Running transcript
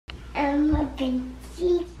I'm a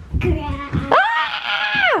fancy crab.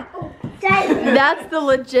 Ah! That's the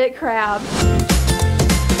legit crab.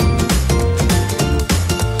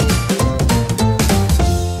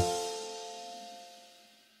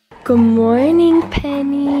 Good morning,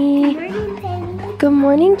 Penny. Good morning, Penny. Good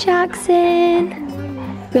morning, Jackson. Good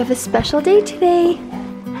morning. We have a special day today.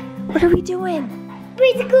 What are we doing?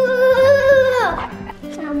 Preschool!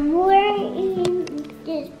 I'm wearing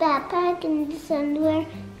this backpack and this underwear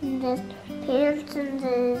and this pants and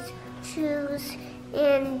this shoes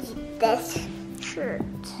and this shirt.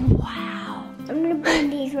 Wow. I'm gonna bring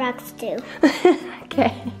these rocks too.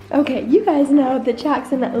 Okay, you guys know that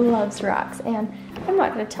Jackson loves rocks, and I'm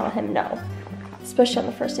not gonna tell him no, especially on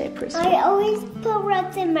the first day of preschool. I always put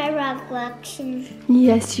rocks in my rock collection.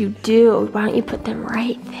 Yes, you do. Why don't you put them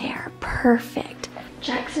right there? Perfect.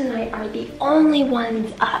 Jackson and I are the only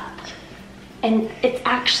ones up, and it's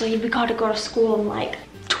actually, we gotta go to school in like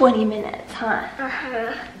 20 minutes, huh?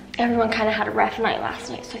 Uh-huh. Everyone kind of had a rough night last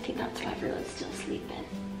night, so I think that's why everyone's still sleeping.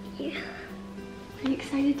 Yeah. Are you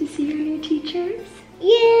excited to see your new teachers?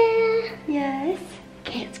 Yeah. Yes.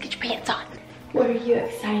 Okay, let's get your pants on. What are you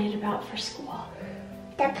excited about for school?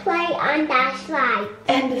 To play on that slide.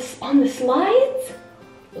 And on the slides?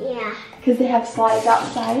 Yeah. Because they have slides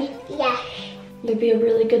outside. Yes. You'll be a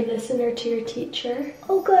really good listener to your teacher,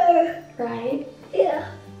 Okay. right? Yeah.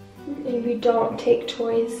 Maybe don't take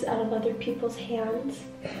toys out of other people's hands,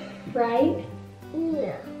 right?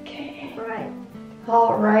 Yeah. Okay. Right.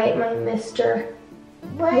 All right, my mister.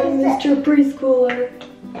 What My is it? Mr. Preschooler.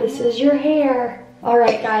 This is your hair. All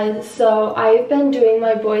right, guys, so I've been doing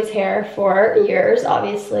my boy's hair for years,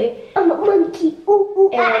 obviously. I'm a monkey. Ooh, ooh,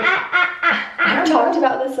 And I've talked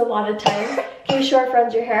about this a lot of times. Can you show our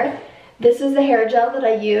friends your hair? This is the hair gel that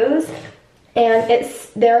I use, and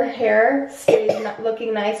their hair stays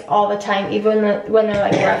looking nice all the time, even when they're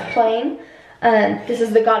like rough playing. This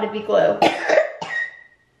is the Gotta Be glue.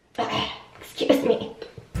 Excuse me.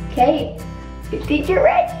 Okay, you think you're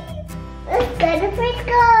ready? Let's go to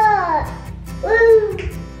preschool. Woo!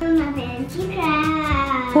 I'm a fancy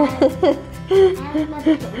crab. I'm a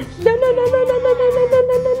fancy No.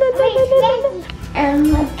 I'm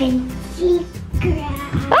a fancy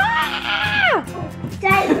crab. Ah!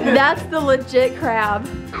 That's the legit crab.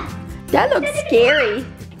 That looks scary.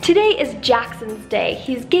 Today is Jackson's day.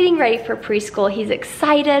 He's getting ready for preschool. He's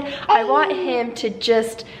excited. I want him to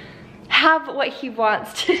just have what he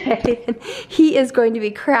wants today. He is going to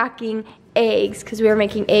be cracking eggs because we were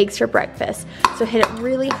making eggs for breakfast. So hit it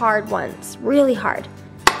really hard once, really hard.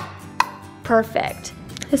 Perfect.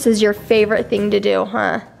 This is your favorite thing to do,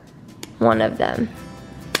 huh? One of them.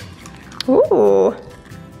 Ooh.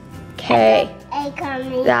 Okay.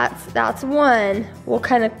 That's one. We'll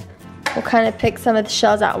kind of pick some of the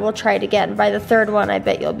shells out. We'll try it again. By the third one, I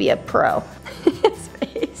bet you'll be a pro. His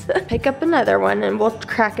face. Pick up another one and we'll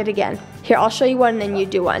crack it again. Here, I'll show you one and then you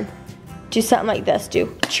do one. Do something like this.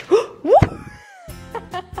 Do.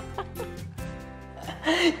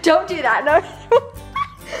 Don't do that. No.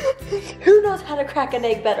 Who knows how to crack an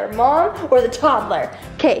egg better, Mom or the toddler?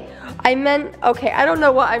 Okay, I don't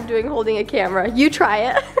know what I'm doing holding a camera. You try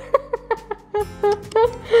it.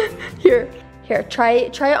 Here, try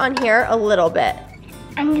it on here a little bit.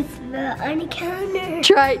 I'm gonna throw it on the counter.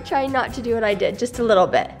 Try not to do what I did, just a little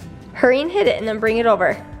bit. Hurry and hit it and then bring it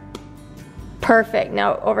over. Perfect,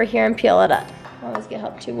 now over here and peel it up. I'll always get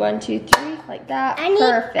help too. 1, 2, 3, like that.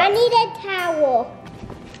 Perfect. I need a towel.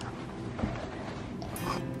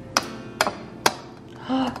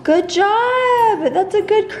 Good job, that's a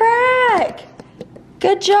good crack.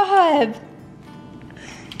 Good job.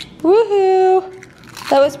 Woohoo.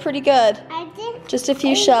 That was pretty good. I did. Just a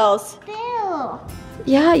few shells. Spill.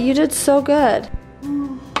 Yeah, you did so good.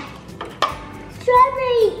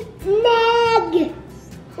 Strawberry nag.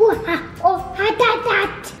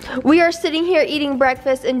 We are sitting here eating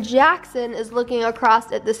breakfast and Jackson is looking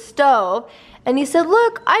across at the stove and he said,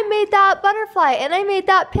 look, I made that butterfly and I made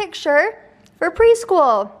that picture for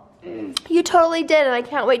preschool. You totally did and I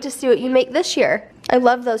can't wait to see what you make this year. I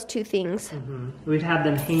love those two things. We've had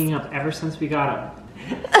them hanging up ever since we got them.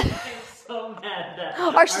 I'm so mad that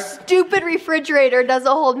our stupid refrigerator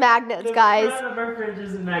doesn't hold magnets, guys. The front of our fridge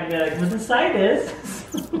isn't magnetic, but the side is.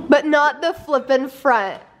 But not the flippin'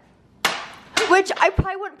 front. Which I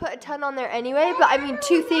probably wouldn't put a ton on there anyway, but I mean,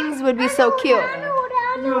 two things would be so cute. You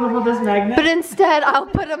want to hold this magnet? But instead, I'll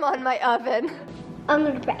put them on my oven. I'm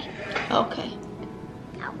gonna pray. Okay.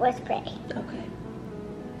 Let's pray. Okay.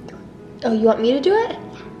 Oh, you want me to do it?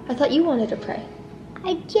 I thought you wanted to pray.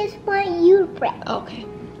 I just want you to pray. Okay.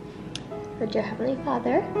 For dear Heavenly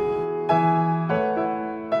Father,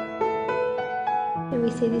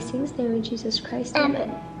 And we say these things in the name of Jesus Christ. Amen.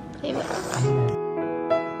 Amen.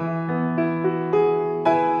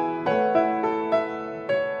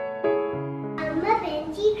 I'm a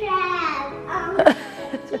Benji crab. I'm a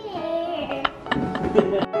chair.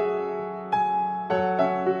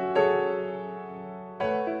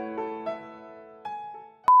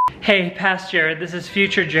 Hey, past Jared, this is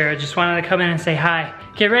future Jared. Just wanted to come in and say hi.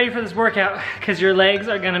 Get ready for this workout, because your legs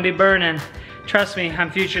are gonna be burning. Trust me, I'm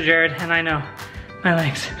future Jared, and I know my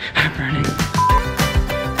legs are burning.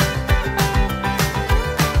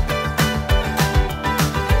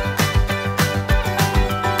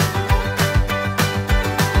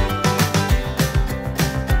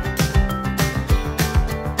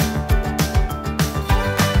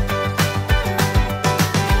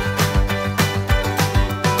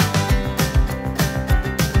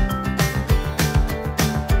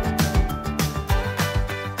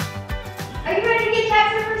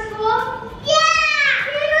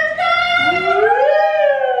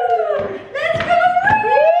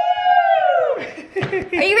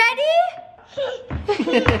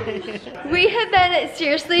 We have been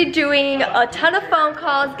seriously doing a ton of phone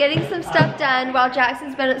calls, getting some stuff done while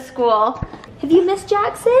Jackson's been at school. Have you missed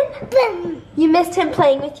Jackson? You missed him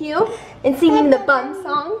playing with you and singing the bum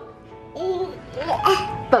song?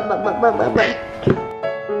 Bum, bum, bum, bum, bum, bum.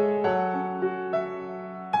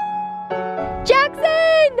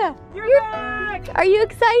 Jackson! You're back! Are you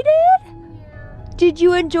excited? Did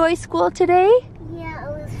you enjoy school today? Yeah,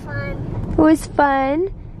 it was fun. It was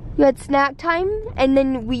fun. You had snack time, and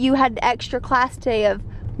then you had extra class today of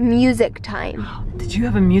music time. Did you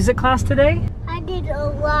have a music class today? I did a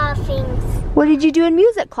lot of things. What did you do in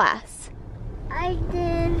music class? I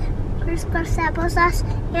did crisscross applesauce,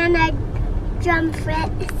 and I drum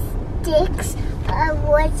fret sticks,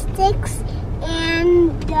 wood sticks,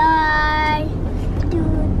 and I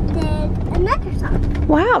did another song.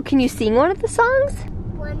 Wow, can you sing one of the songs?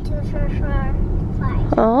 1, 2, 3, 4,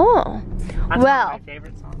 5. Oh. That's Well, one of my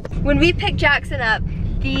favorite songs. When we picked Jackson up,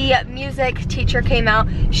 the music teacher came out.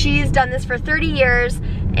 She's done this for 30 years,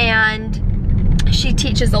 and she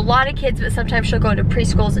teaches a lot of kids, but sometimes she'll go into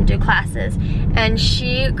preschools and do classes. And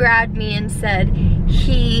she grabbed me and said,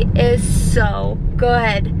 he is so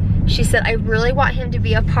good. She said, I really want him to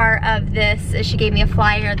be a part of this. She gave me a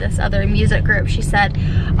flyer, this other music group. She said,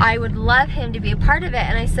 I would love him to be a part of it.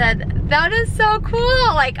 And I said, that is so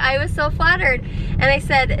cool. Like, I was so flattered. And I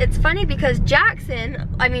said, it's funny because Jackson,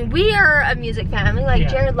 I mean, we are a music family. Like,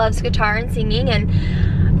 Jared loves guitar and singing.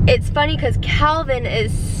 And it's funny because Calvin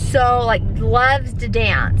is so, like, loves to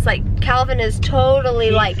dance. Like, Calvin is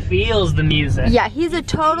totally he feels the music. Yeah, he's a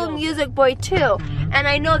total music boy too. And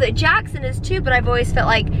I know that Jackson is too, but I've always felt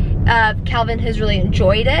like Calvin has really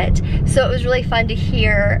enjoyed it. So it was really fun to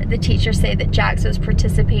hear the teacher say that Jackson was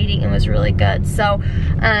participating and was really good. So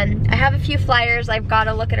I have a few flyers. I've got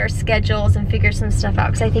to look at our schedules and figure some stuff out,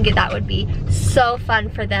 because I think that would be so fun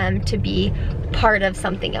for them to be part of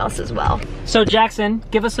something else as well. So Jackson,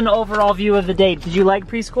 give us an overall view of the day. Did you like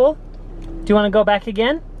preschool? Do you want to go back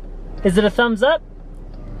again? Is it a thumbs up?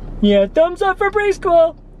 Yeah, thumbs up for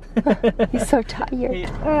preschool. He's so tired.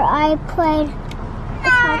 I played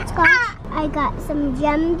hopscotch. I got some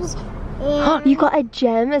gems. And You got a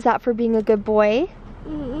gem? Is that for being a good boy?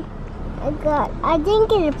 I didn't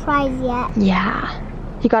get a prize yet. Yeah.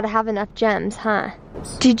 You gotta have enough gems, huh?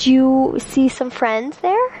 Did you see some friends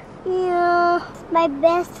there? Yeah. My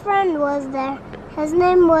best friend was there. His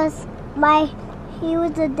name was he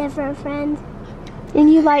was a different friend.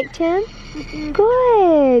 And you liked him?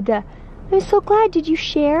 Good. I'm so glad. Did you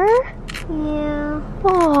share? Yeah.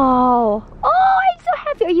 Oh, I'm so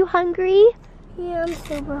happy. Are you hungry? Yeah, I'm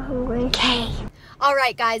super hungry. Okay. All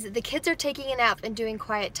right, guys, the kids are taking a nap and doing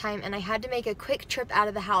quiet time, and I had to make a quick trip out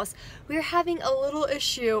of the house. We're having a little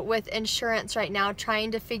issue with insurance right now,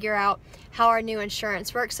 trying to figure out how our new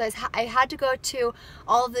insurance works. So I had to go to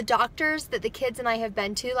all of the doctors that the kids and I have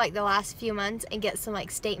been to, like the last few months, and get some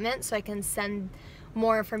like statements so I can send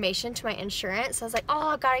more information to my insurance. So I was like,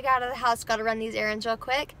 oh, gotta get out of the house, gotta run these errands real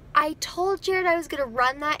quick. I told Jared I was gonna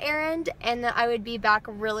run that errand and that I would be back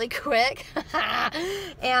really quick.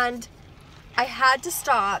 And I had to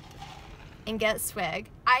stop and get swig.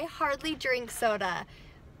 I hardly drink soda,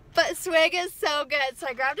 but swig is so good. So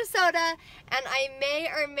I grabbed a soda, and I may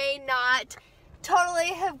or may not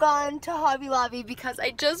totally have gone to Hobby Lobby because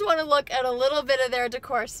I just want to look at a little bit of their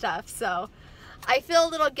decor stuff. So I feel a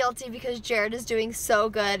little guilty because Jared is doing so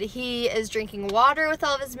good. He is drinking water with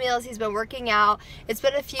all of his meals. He's been working out. It's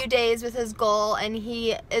been a few days with his goal, and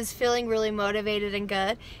he is feeling really motivated and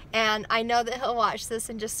good. And I know that he'll watch this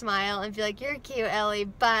and just smile and be like, you're cute, Ellie,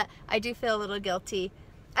 but I do feel a little guilty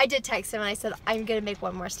I did text him and I said, I'm gonna make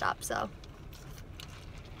one more stop, so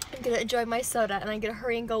I'm gonna enjoy my soda and I'm gonna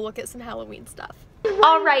hurry and go look at some Halloween stuff.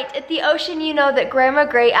 All right, at the ocean, you know that Grandma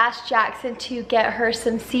Gray asked Jackson to get her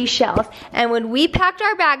some seashells. And when we packed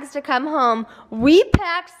our bags to come home, we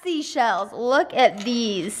packed seashells. Look at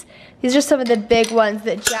these. These are some of the big ones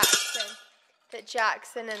that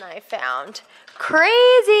Jackson and I found.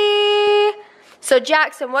 Crazy! So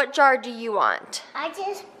Jackson, what jar do you want?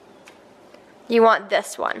 You want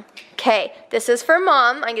this one. Okay, this is for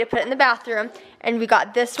Mom. I'm gonna put it in the bathroom. And we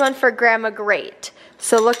got this one for Grandma Great.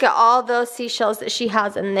 So look at all those seashells that she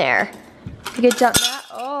has in there. You could dump that.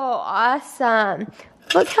 Oh, awesome.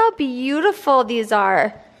 Look how beautiful these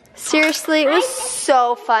are. Seriously, it was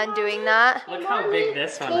so fun doing that. Look how big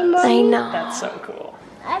this one is. I know. That's so cool.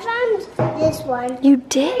 I found this one. You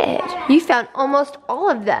did. You found almost all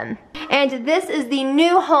of them. And this is the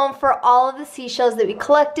new home for all of the seashells that we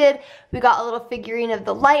collected. We got a little figurine of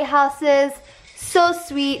the lighthouses. So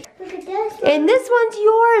sweet. Look at this one. And this one's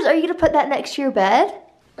yours. Are you gonna put that next to your bed?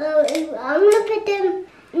 Oh, I'm gonna put them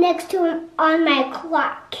next to on my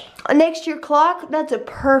clock. Next to your clock? That's a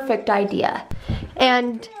perfect idea.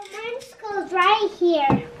 And Mine goes right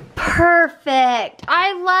here. perfect.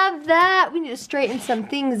 I love that. We need to straighten some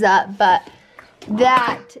things up, but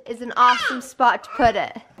that is an awesome spot to put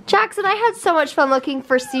it. Jackson, I had so much fun looking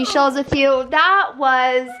for seashells with you. That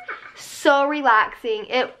was so relaxing.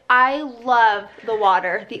 I love the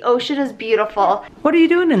water. The ocean is beautiful. What are you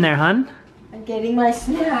doing in there, hon? I'm getting my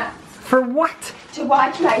snacks. For what? To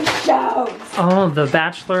watch my shows. Oh, The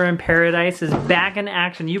Bachelor in Paradise is back in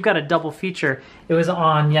action. You've got a double feature. It was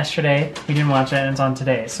on yesterday. We didn't watch it, and it's on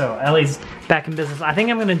today. So Ellie's back in business. I think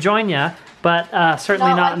I'm gonna join you, but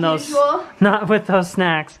certainly not in those. Usual. Not with those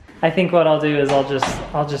snacks. I think what I'll do is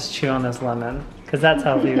I'll just chew on this lemon, because that's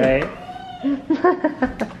healthy, right?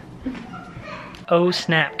 Oh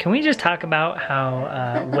snap! Can we just talk about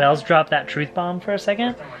how Wells dropped that truth bomb for a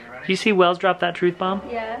second? Did you see Wells drop that truth bomb?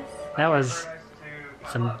 Yes. That was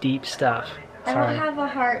some deep stuff. I don't have a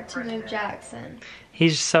heart to move Jackson.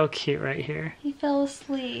 He's so cute right here. He fell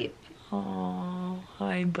asleep. Oh,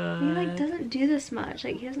 hi bud. He like doesn't do this much.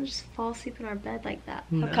 Like he doesn't just fall asleep in our bed like that.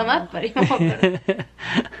 No. He'll come up, but he won't.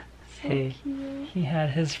 So hey, cute. he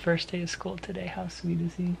had his first day of school today. How sweet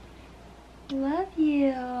is he? Love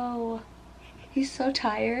you. He's so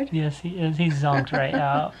tired. Yes, he is. He's zonked right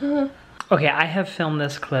out. Okay, I have filmed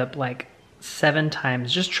this clip like 7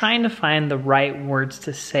 times, just trying to find the right words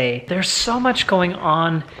to say. There's so much going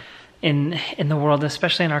on in the world,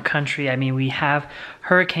 especially in our country. I mean, we have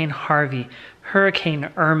Hurricane Harvey, Hurricane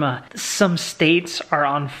Irma. Some states are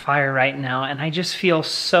on fire right now, and I just feel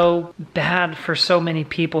so bad for so many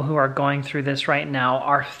people who are going through this right now.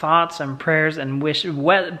 Our thoughts and prayers and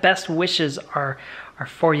best wishes are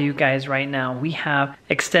for you guys right now. We have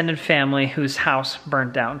extended family whose house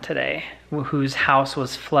burnt down today, whose house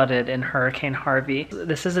was flooded in Hurricane Harvey.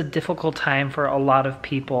 This is a difficult time for a lot of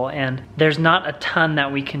people, and there's not a ton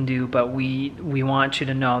that we can do, but we want you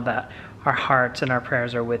to know that our hearts and our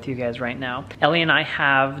prayers are with you guys right now. Ellie and I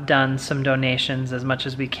have done some donations as much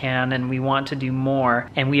as we can, and we want to do more.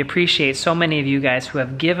 And we appreciate so many of you guys who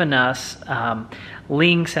have given us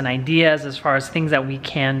links and ideas as far as things that we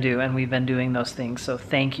can do, and we've been doing those things. So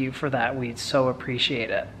thank you for that. We so appreciate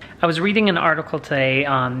it. I was reading an article today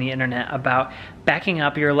on the internet about backing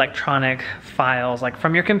up your electronic files, like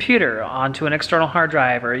from your computer onto an external hard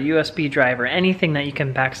drive or a USB drive or anything that you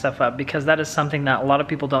can back stuff up, because that is something that a lot of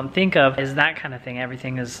people don't think of, is that kind of thing.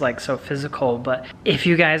 Everything is like so physical. But if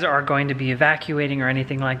you guys are going to be evacuating or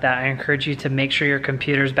anything like that, I encourage you to make sure your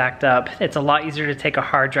computer's backed up. It's a lot easier to take a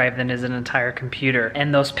hard drive than is an entire computer.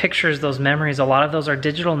 And those pictures, those memories, a lot of those are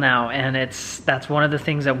digital now, and that's one of the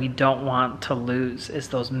things that we don't want to lose, is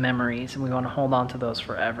those memories, and we want to hold on to those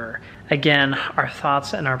forever. Again, our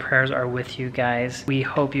thoughts and our prayers are with you guys. We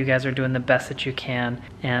hope you guys are doing the best that you can.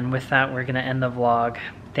 And with that, we're gonna end the vlog.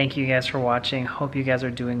 Thank you guys for watching. Hope you guys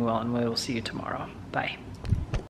are doing well, and we will see you tomorrow. Bye.